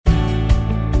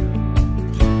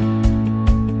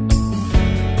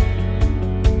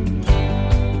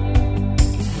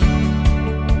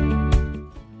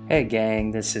Hey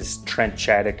gang, this is Trent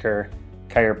Chadiker,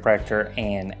 chiropractor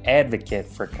and advocate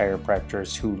for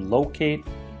chiropractors who locate,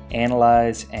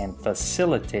 analyze, and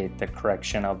facilitate the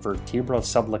correction of vertebral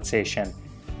subluxation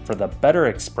for the better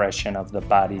expression of the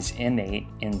body's innate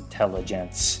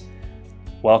intelligence.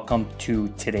 Welcome to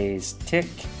today's Tick,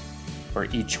 where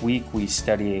each week we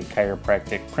study a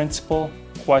chiropractic principle,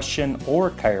 question,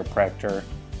 or chiropractor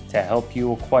to help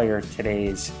you acquire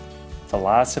today's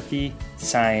philosophy,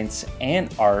 science,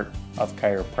 and art of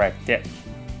chiropractic.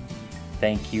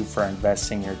 Thank you for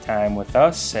investing your time with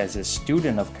us as a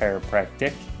student of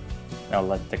chiropractic. Now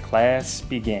let the class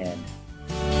begin.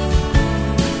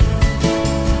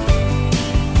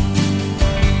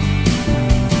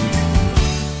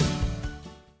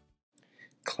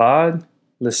 Claude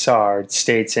Lessard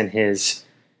states in his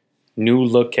New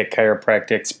Look at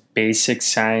Chiropractic's Basic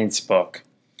Science book,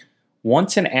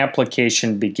 once an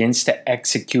application begins to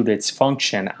execute its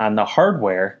function on the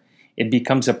hardware, it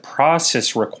becomes a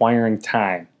process requiring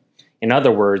time. In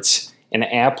other words, an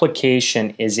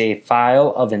application is a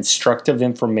file of instructive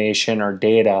information or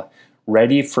data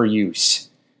ready for use.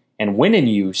 And when in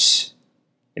use,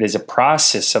 it is a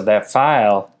process of that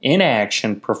file in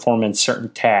action performing certain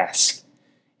tasks.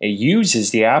 It uses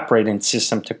the operating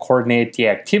system to coordinate the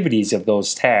activities of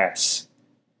those tasks.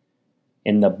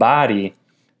 In the body,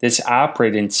 this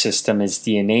operating system is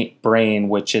the innate brain,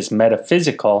 which is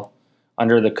metaphysical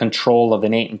under the control of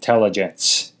innate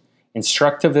intelligence.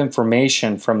 Instructive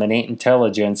information from innate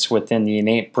intelligence within the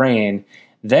innate brain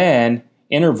then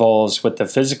intervals with the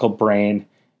physical brain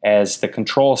as the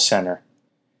control center,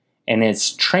 and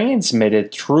it's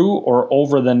transmitted through or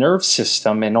over the nerve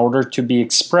system in order to be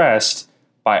expressed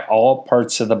by all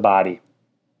parts of the body.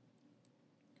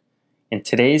 In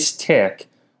today's Tick,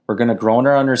 we're going to grow in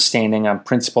our understanding on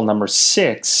principle number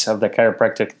 6 of the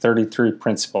chiropractic 33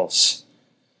 principles.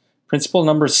 Principle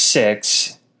number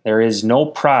 6, there is no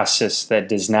process that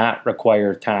does not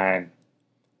require time.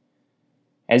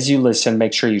 As you listen,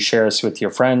 make sure you share us with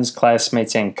your friends,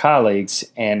 classmates, and colleagues,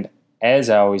 and as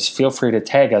always, feel free to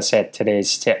tag us at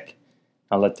today's Tick.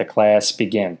 Now let the class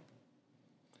begin.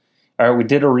 All right, we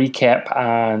did a recap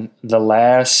on the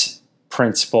last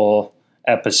principle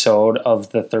episode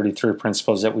of the 33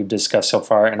 principles that we've discussed so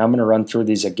far, and I'm going to run through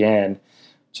these again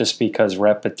just because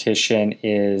repetition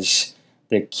is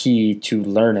the key to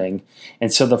learning.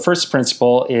 And so the first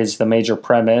principle is the major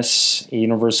premise: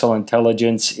 universal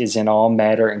intelligence is in all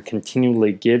matter and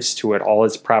continually gives to it all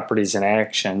its properties and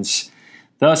actions,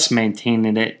 thus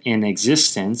maintaining it in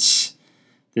existence.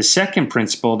 The second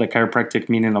principle, the chiropractic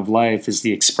meaning of life, is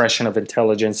the expression of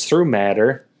intelligence through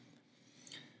matter,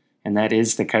 and that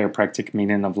is the chiropractic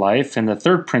meaning of life. And the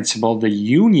third principle, the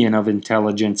union of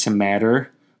intelligence and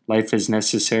matter. Life is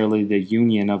necessarily the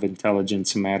union of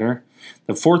intelligence and matter.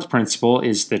 The fourth principle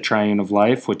is the triune of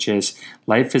life, which is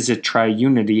life is a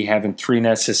triunity having three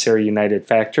necessary united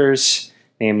factors,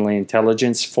 namely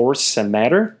intelligence, force, and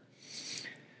matter.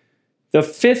 The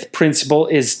fifth principle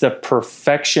is the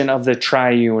perfection of the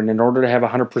triune. In order to have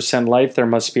 100% life, there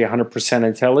must be 100%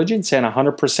 intelligence and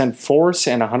 100% force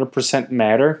and 100%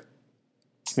 matter.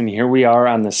 And here we are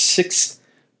on the sixth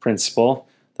principle,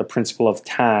 the principle of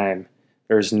time.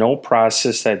 There is no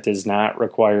process that does not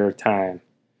require time.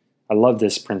 I love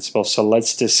this principle. So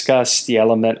let's discuss the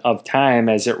element of time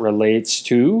as it relates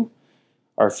to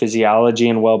our physiology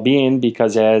and well-being,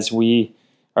 because as we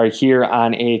are here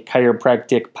on a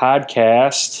chiropractic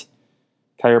podcast,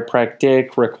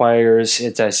 chiropractic requires,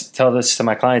 I tell this to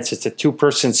my clients, it's a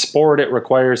two-person sport. It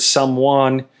requires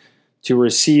someone to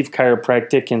receive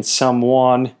chiropractic and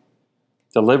someone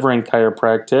delivering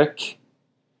chiropractic.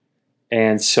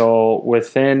 And so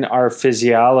within our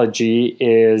physiology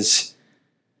is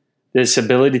this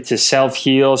ability to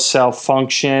self-heal,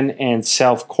 self-function, and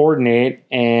self-coordinate.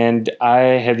 And I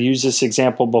have used this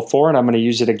example before, and I'm going to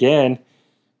use it again.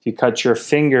 If you cut your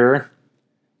finger,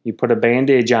 you put a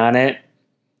bandage on it,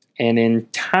 and in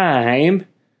time,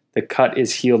 the cut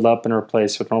is healed up and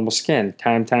replaced with normal skin.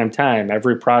 Time.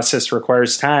 Every process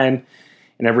requires time.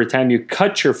 And every time you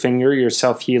cut your finger, you're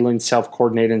self-healing,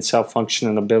 self-coordinating,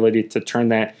 self-functioning ability to turn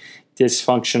that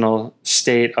dysfunctional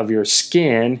state of your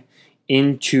skin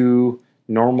into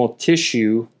normal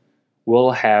tissue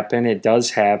will happen. It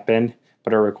does happen,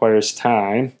 but it requires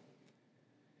time.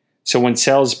 So when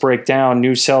cells break down,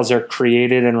 new cells are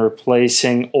created and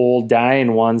replacing old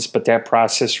dying ones, but that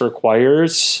process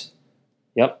requires,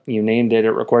 yep, you named it,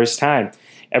 it requires time.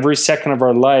 Every second of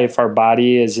our life, our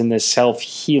body is in this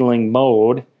self-healing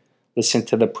mode. Listen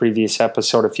to the previous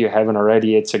episode if you haven't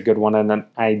already. It's a good one on an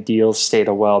ideal state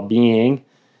of well-being.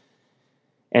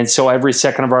 And so every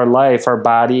second of our life, our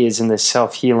body is in this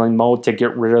self-healing mode to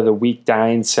get rid of the weak,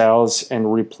 dying cells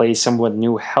and replace them with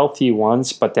new, healthy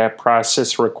ones. But that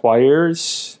process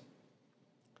requires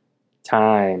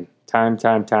time.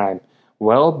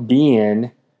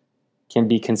 Well-being can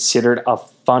be considered a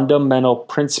fundamental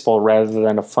principle rather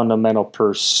than a fundamental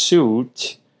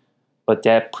pursuit, but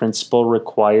that principle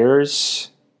requires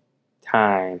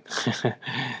time.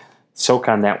 Soak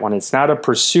on that one. It's not a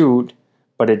pursuit,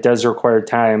 but it does require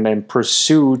time, and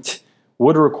pursuit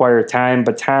would require time,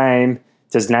 but time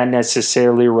does not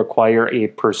necessarily require a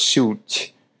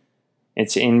pursuit.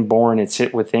 It's inborn, it's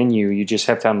within you. You just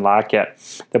have to unlock it.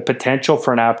 The potential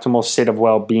for an optimal state of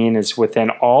well-being is within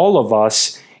all of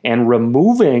us, and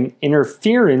removing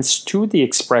interference to the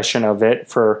expression of it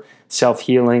for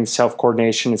self-healing,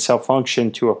 self-coordination, and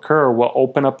self-function to occur will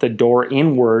open up the door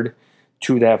inward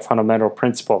to that fundamental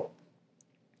principle.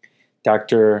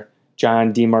 Dr.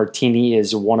 John Demartini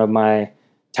is one of my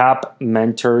top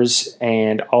mentors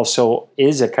and also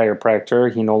is a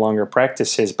chiropractor. He no longer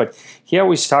practices, but he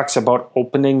always talks about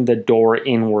opening the door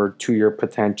inward to your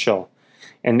potential.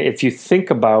 And if you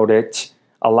think about it,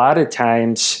 a lot of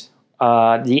times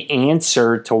the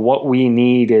answer to what we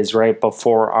need is right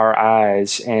before our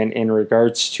eyes. And in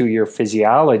regards to your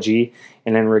physiology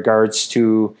and in regards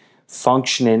to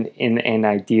functioning in an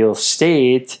ideal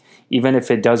state, even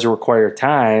if it does require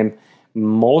time,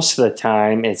 most of the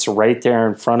time it's right there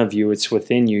in front of you. It's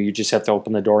within you. You just have to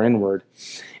open the door inward.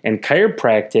 And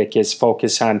chiropractic is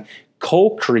focused on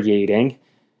co-creating.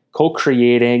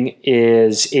 Co-creating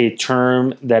is a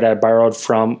term that I borrowed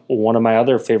from one of my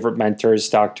other favorite mentors,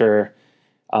 Dr.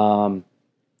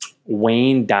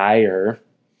 Wayne Dyer.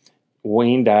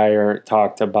 Wayne Dyer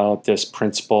talked about this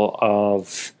principle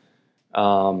of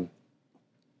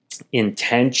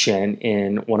intention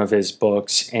in one of his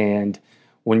books. And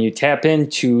when you tap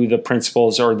into the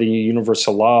principles or the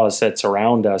universal laws that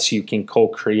surround us, you can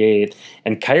co-create.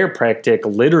 And chiropractic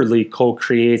literally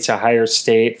co-creates a higher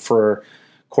state for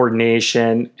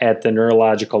coordination at the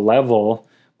neurological level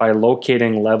by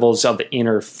locating levels of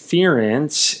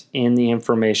interference in the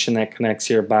information that connects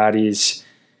your body's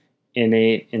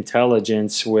innate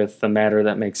intelligence with the matter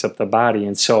that makes up the body.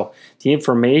 And so the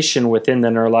information within the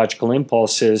neurological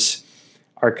impulses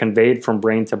are conveyed from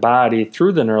brain to body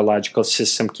through the neurological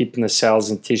system, keeping the cells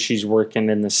and tissues working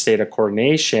in the state of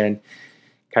coordination.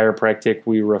 Chiropractic,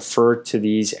 we refer to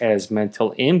these as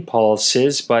mental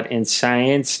impulses, but in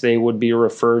science, they would be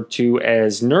referred to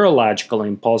as neurological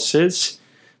impulses.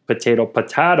 Potato,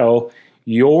 potato.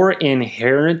 Your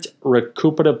inherent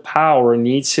recuperative power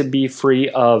needs to be free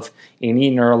of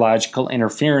any neurological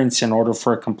interference in order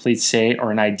for a complete state or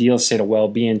an ideal state of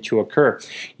well-being to occur.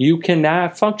 You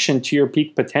cannot function to your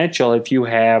peak potential if you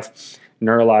have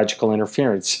neurological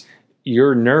interference.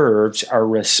 Your nerves are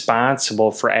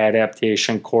responsible for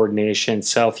adaptation, coordination,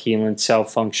 self-healing,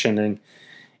 self-functioning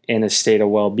in a state of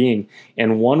well-being.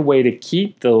 And one way to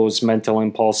keep those mental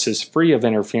impulses free of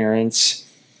interference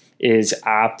is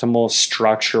optimal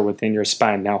structure within your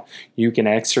spine. Now, you can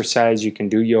exercise, you can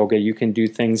do yoga, you can do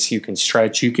things, you can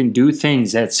stretch, you can do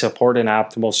things that support an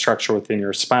optimal structure within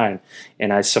your spine.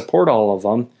 And I support all of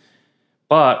them.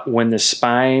 But when the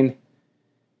spine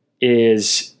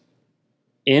is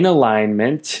in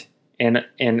alignment and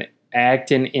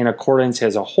acting in accordance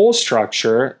as a whole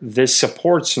structure, this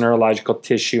supports neurological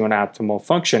tissue and optimal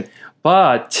function.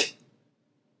 But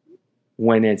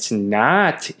when it's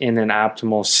not in an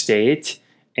optimal state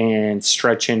and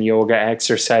stretch and yoga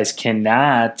exercise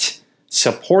cannot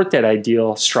support that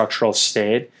ideal structural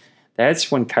state,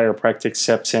 that's when chiropractic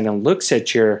steps in and looks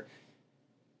at your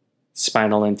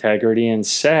spinal integrity and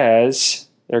says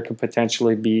there could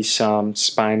potentially be some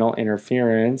spinal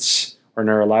interference or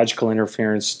neurological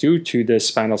interference due to the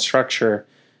spinal structure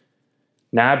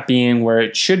not being where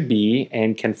it should be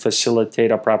and can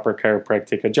facilitate a proper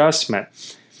chiropractic adjustment.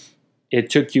 It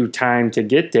took you time to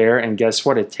get there, and guess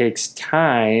what? It takes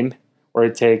time, or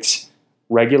it takes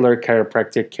regular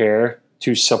chiropractic care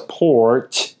to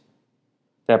support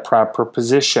that proper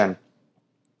position.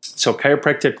 So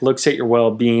chiropractic looks at your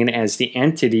well-being as the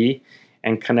entity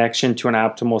and connection to an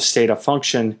optimal state of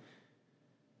function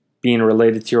being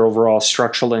related to your overall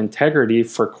structural integrity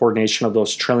for coordination of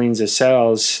those trillions of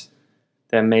cells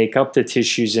that make up the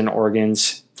tissues and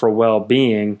organs for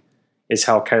well-being is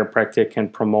how chiropractic can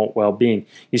promote well-being.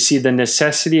 You see, the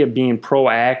necessity of being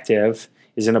proactive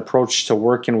is an approach to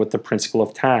working with the principle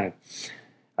of time.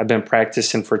 I've been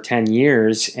practicing for 10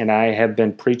 years, and I have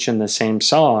been preaching the same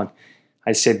song.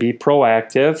 I say be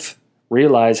proactive,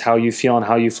 realize how you feel and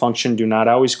how you function do not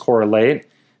always correlate.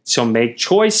 So make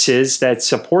choices that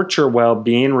support your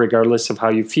well-being regardless of how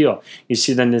you feel. You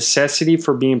see, the necessity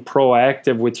for being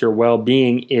proactive with your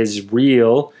well-being is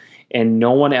real, and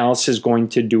no one else is going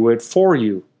to do it for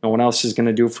you. No one else is going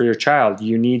to do it for your child.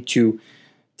 You need to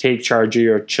take charge of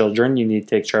your children. You need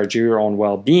to take charge of your own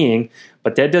well-being.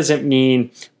 But that doesn't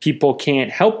mean people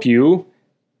can't help you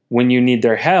when you need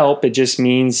their help. It just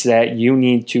means that you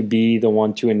need to be the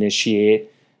one to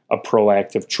initiate a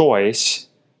proactive choice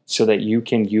so that you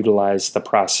can utilize the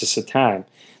process of time.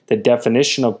 The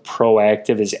definition of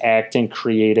proactive is acting,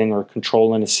 creating, or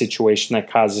controlling a situation that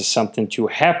causes something to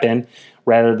happen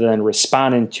rather than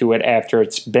responding to it after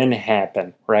it's been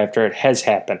happened or after it has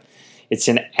happened. It's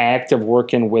an act of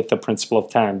working with the principle of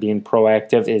time. Being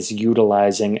proactive is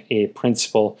utilizing a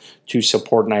principle to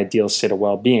support an ideal state of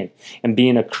well-being. And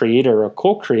being a creator or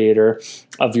co-creator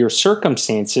of your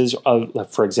circumstances,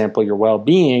 for example, your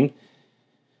well-being,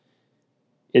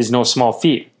 is no small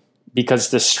feat, because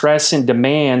the stress and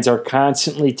demands are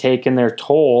constantly taking their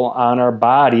toll on our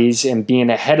bodies, and being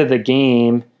ahead of the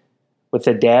game with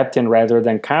adapting rather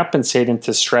than compensating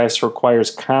to stress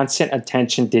requires constant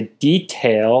attention to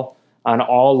detail on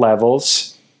all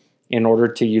levels in order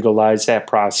to utilize that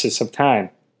process of time.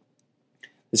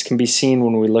 This can be seen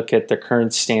when we look at the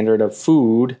current standard of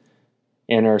food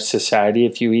in our society.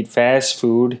 If you eat fast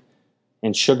food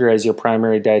and sugar as your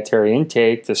primary dietary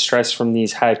intake, the stress from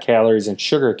these high calories and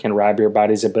sugar can rob your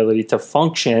body's ability to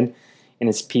function in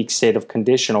its peak state of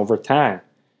condition over time.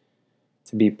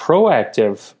 To be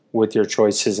proactive with your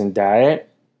choices in diet,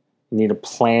 you need to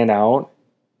plan out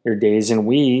your days and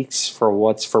weeks for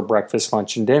what's for breakfast,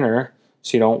 lunch, and dinner,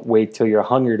 so you don't wait till you're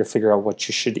hungry to figure out what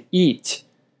you should eat.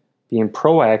 Being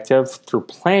proactive through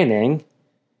planning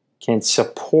can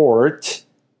support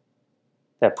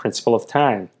that principle of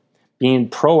time. Being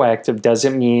proactive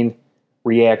doesn't mean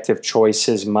reactive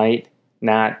choices might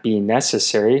not be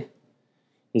necessary.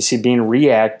 You see, being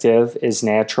reactive is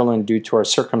natural and due to our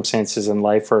circumstances in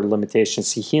life or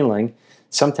limitations to healing.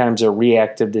 Sometimes a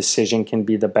reactive decision can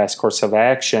be the best course of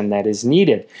action that is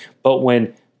needed. But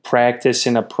when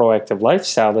practicing a proactive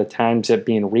lifestyle, the times that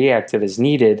being reactive is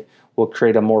needed will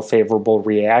create a more favorable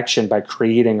reaction by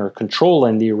creating or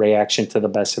controlling the reaction to the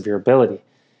best of your ability.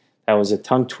 That was a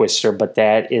tongue twister, but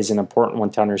that is an important one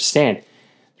to understand.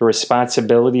 The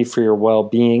responsibility for your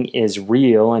well-being is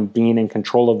real, and being in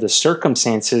control of the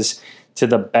circumstances to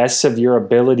the best of your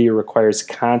ability requires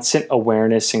constant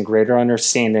awareness and greater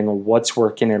understanding of what's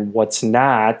working and what's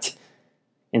not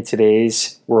in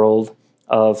today's world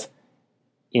of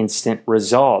instant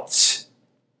results.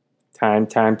 Time.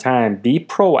 Be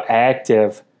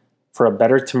proactive for a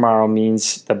better tomorrow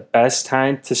means the best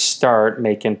time to start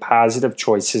making positive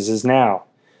choices is now.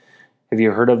 Have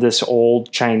you heard of this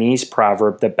old Chinese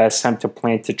proverb? The best time to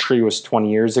plant a tree was 20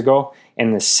 years ago,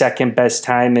 and the second best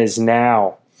time is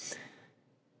now.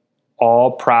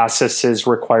 All processes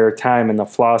require time, and the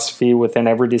philosophy within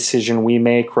every decision we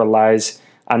make relies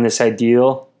on this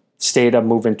ideal state of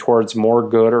moving towards more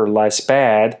good or less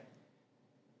bad,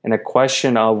 and a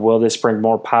question of, will this bring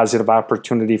more positive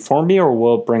opportunity for me, or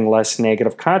will it bring less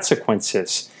negative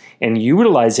consequences? And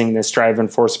utilizing this driving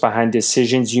force behind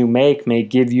decisions you make may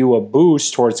give you a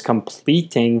boost towards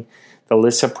completing the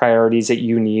list of priorities that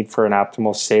you need for an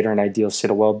optimal state or an ideal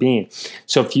state of well-being.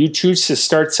 So if you choose to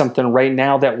start something right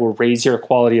now that will raise your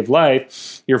quality of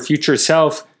life, your future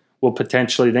self will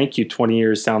potentially thank you 20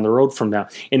 years down the road from now.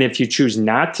 And if you choose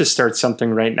not to start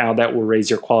something right now that will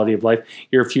raise your quality of life,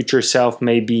 your future self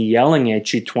may be yelling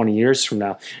at you 20 years from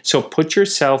now. So put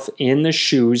yourself in the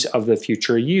shoes of the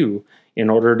future you in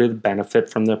order to benefit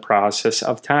from the process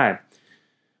of time.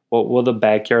 What will the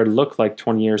backyard look like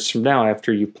 20 years from now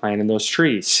after you planted those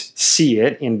trees? See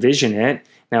it, envision it.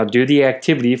 Now do the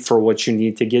activity for what you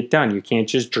need to get done. You can't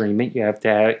just dream it. You have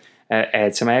to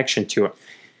add some action to it.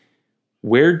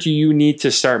 Where do you need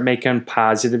to start making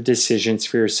positive decisions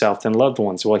for yourself and loved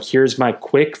ones? Well, here's my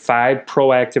quick 5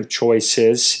 proactive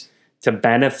choices to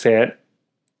benefit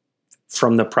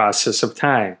from the process of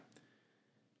time.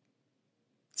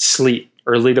 Sleep.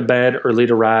 Early to bed, early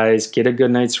to rise. Get a good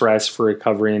night's rest for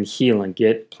recovery and healing.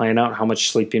 Plan out how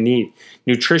much sleep you need.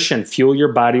 Nutrition. Fuel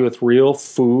your body with real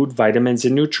food, vitamins,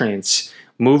 and nutrients.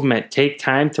 Movement. Take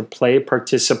time to play,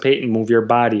 participate, and move your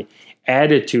body.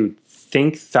 Attitude.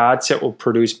 Think thoughts that will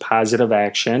produce positive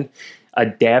action.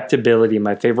 Adaptability,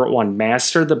 my favorite one.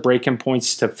 Master the breaking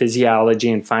points to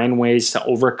physiology and find ways to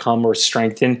overcome or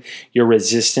strengthen your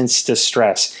resistance to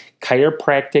stress.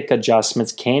 Chiropractic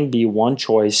adjustments can be one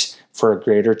choice for a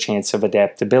greater chance of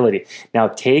adaptability. Now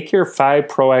take your 5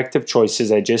 proactive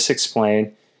choices I just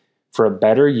explained, for a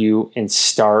better you and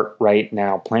start right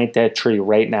now. Plant that tree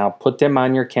right now. Put them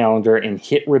on your calendar and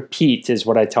hit repeat is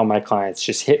what I tell my clients.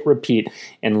 Just hit repeat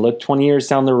and look 20 years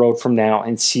down the road from now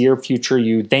and see your future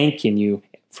you thanking you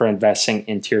for investing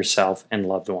into yourself and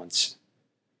loved ones.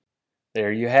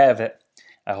 There you have it.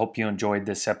 I hope you enjoyed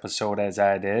this episode as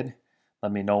I did.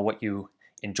 Let me know what you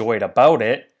enjoyed about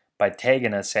it by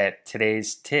tagging us at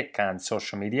Today's Tick on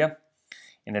social media.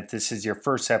 And if this is your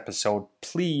first episode,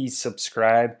 please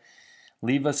subscribe.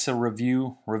 Leave us a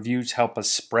review. Reviews help us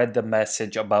spread the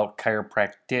message about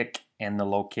chiropractic and the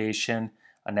location,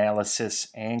 analysis,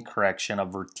 and correction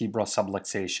of vertebral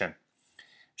subluxation.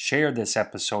 Share this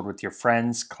episode with your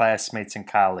friends, classmates, and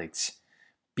colleagues.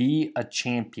 Be a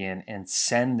champion and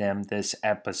send them this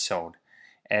episode.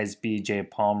 As B.J.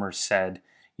 Palmer said,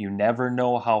 you never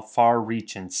know how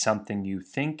far-reaching something you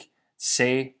think,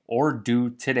 say, or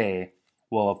do today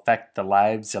will affect the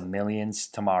lives of millions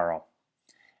tomorrow.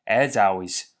 As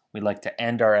always, we like to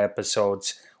end our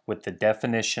episodes with the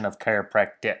definition of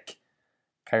chiropractic.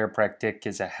 Chiropractic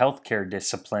is a healthcare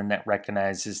discipline that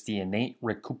recognizes the innate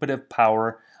recuperative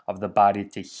power of the body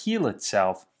to heal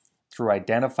itself through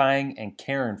identifying and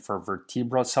caring for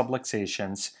vertebral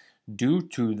subluxations due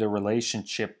to the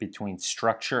relationship between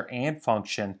structure and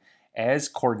function as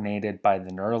coordinated by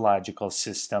the neurological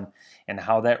system and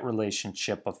how that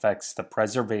relationship affects the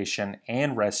preservation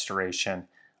and restoration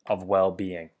of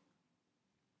well-being.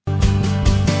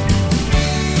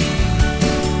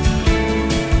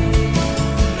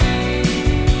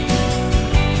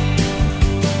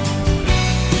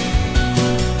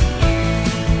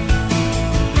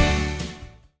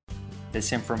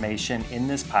 This information in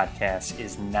this podcast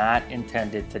is not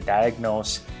intended to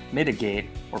diagnose, mitigate,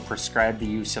 or prescribe the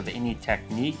use of any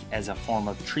technique as a form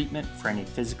of treatment for any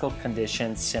physical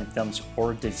conditions, symptoms,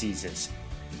 or diseases.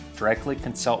 Directly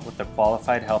consult with a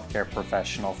qualified healthcare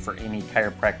professional for any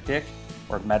chiropractic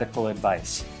or medical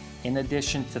advice. In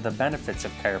addition to the benefits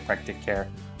of chiropractic care,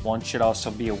 one should also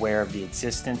be aware of the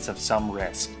existence of some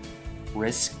risk.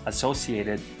 Risks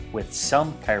associated with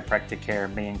some chiropractic care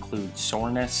may include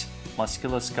soreness,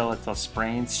 musculoskeletal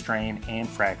sprain, strain, and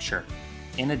fracture.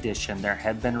 In addition, there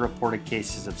have been reported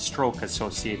cases of stroke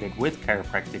associated with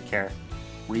chiropractic care.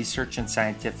 Research and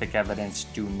scientific evidence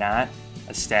do not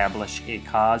establish a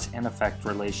cause and effect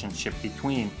relationship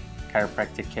between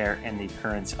chiropractic care and the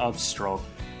occurrence of stroke.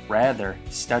 Rather,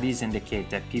 studies indicate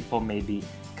that people may be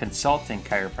consulting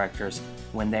chiropractors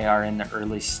when they are in the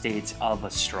early states of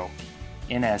a stroke.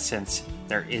 In essence,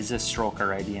 there is a stroke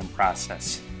already in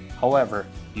process. However,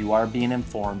 you are being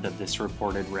informed of this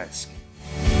reported risk.